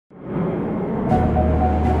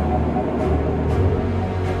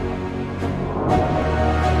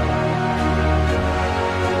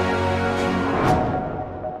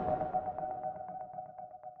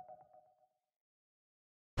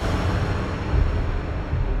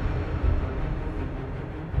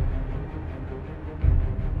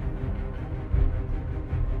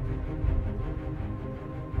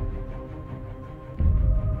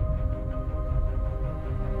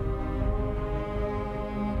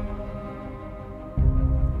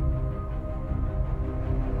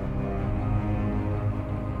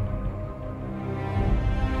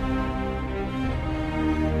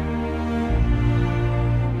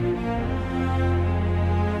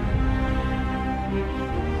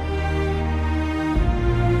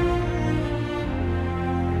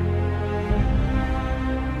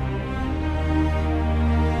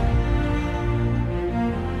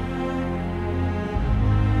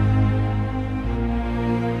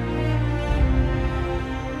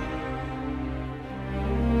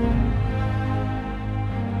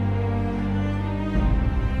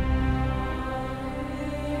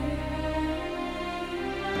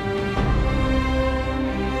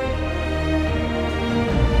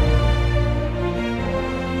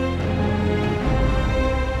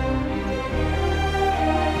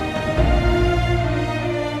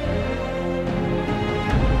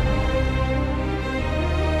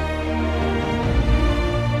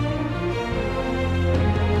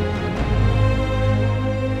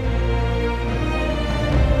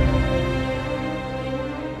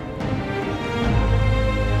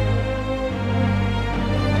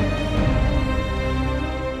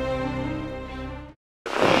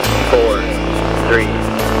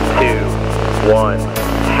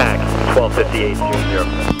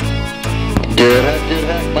Good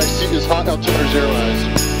hack. My seat is hot. Altimeter 0 eyes.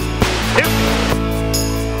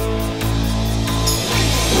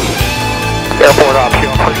 Airport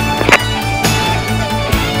option, please.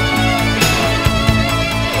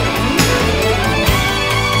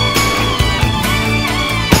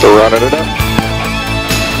 Still running it up.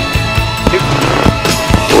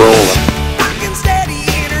 Rolling.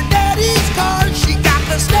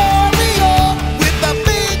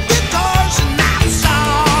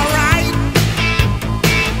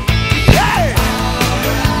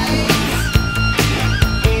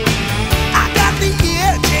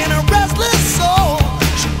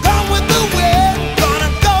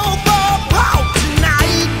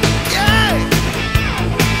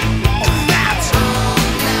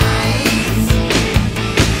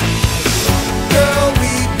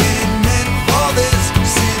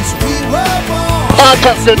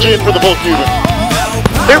 Contact engine for the Volk unit.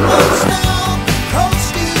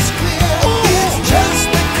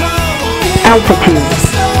 Altitude.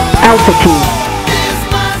 Altitude.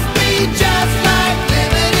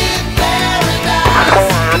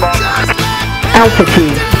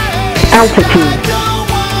 Altitude. Altitude.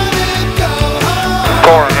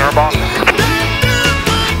 Core airbox.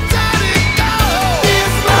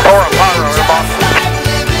 Core pyro airbox.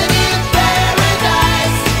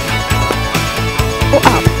 Pull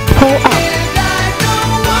up. Pull up.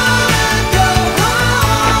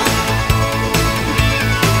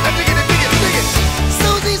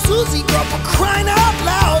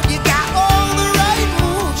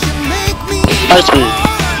 High speed.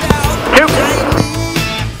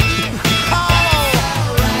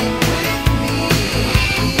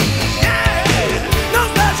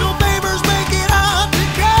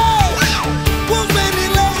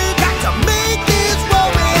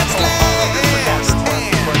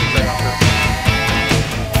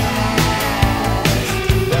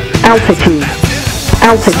 Altitude.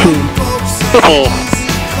 Altitude.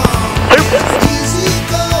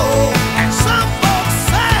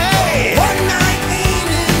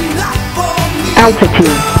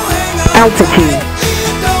 Altitude. Altitude.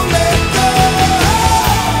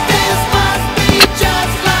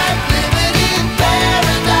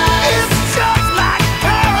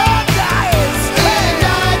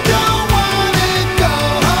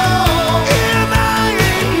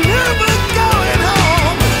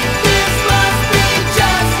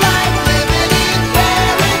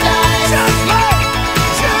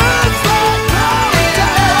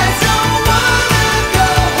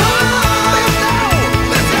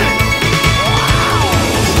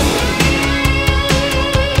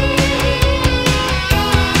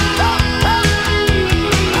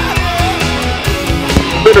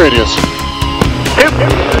 Bid radius.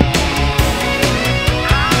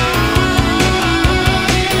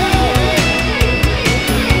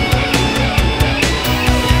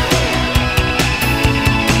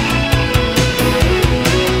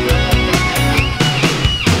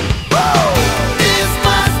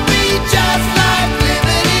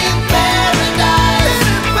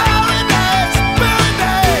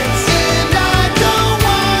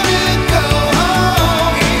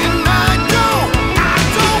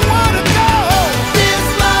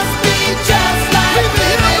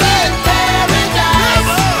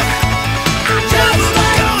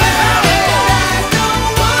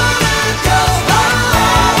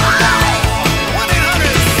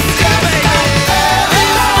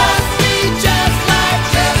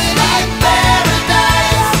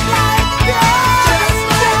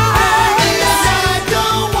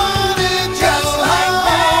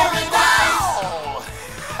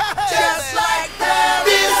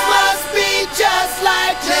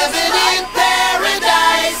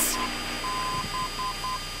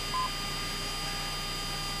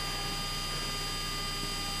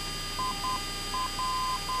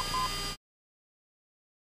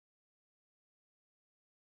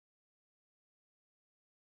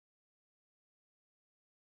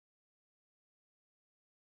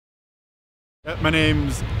 My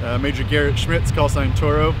name's Major Garrett Schmitz, call sign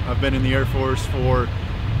Toro. I've been in the Air Force for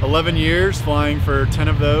 11 years, flying for 10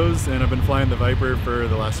 of those, and I've been flying the Viper for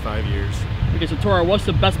the last 5 years. Okay, so Toro, what's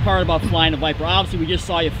the best part about flying the Viper? Obviously, we just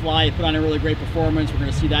saw you fly, you put on a really great performance. We're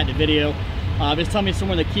going to see that in the video. Just tell me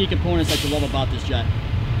some of the key components that you love about this jet.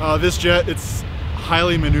 This jet, it's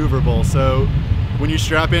highly maneuverable. So when you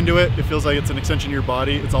strap into it, it feels like it's an extension of your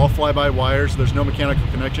body. It's all fly-by-wire, so there's no mechanical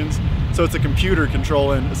connections. So it's a computer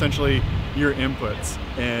controlling essentially your inputs.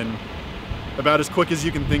 And about as quick as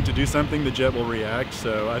you can think to do something, the jet will react.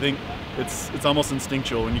 So I think it's almost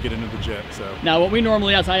instinctual when you get into the jet. So now, what we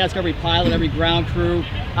normally ask, I ask every pilot, every ground crew.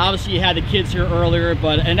 Obviously, you had the kids here earlier,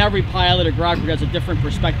 and every pilot or ground crew has a different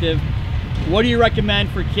perspective. What do you recommend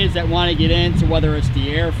for kids that want to get into, whether it's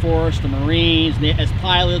the Air Force, the Marines, as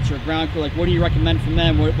pilots or ground crew? Like, what do you recommend from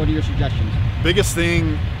them? What are your suggestions? Biggest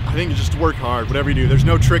thing, I think, is just to work hard, whatever you do. There's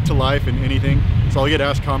no trick to life in anything. So I'll get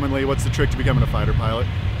asked commonly, what's the trick to becoming a fighter pilot?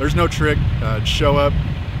 There's no trick. Show up,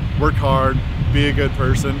 work hard, be a good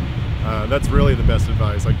person. That's really the best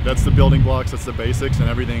advice. Like, that's the building blocks, that's the basics, and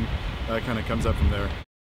everything kind of comes up from there.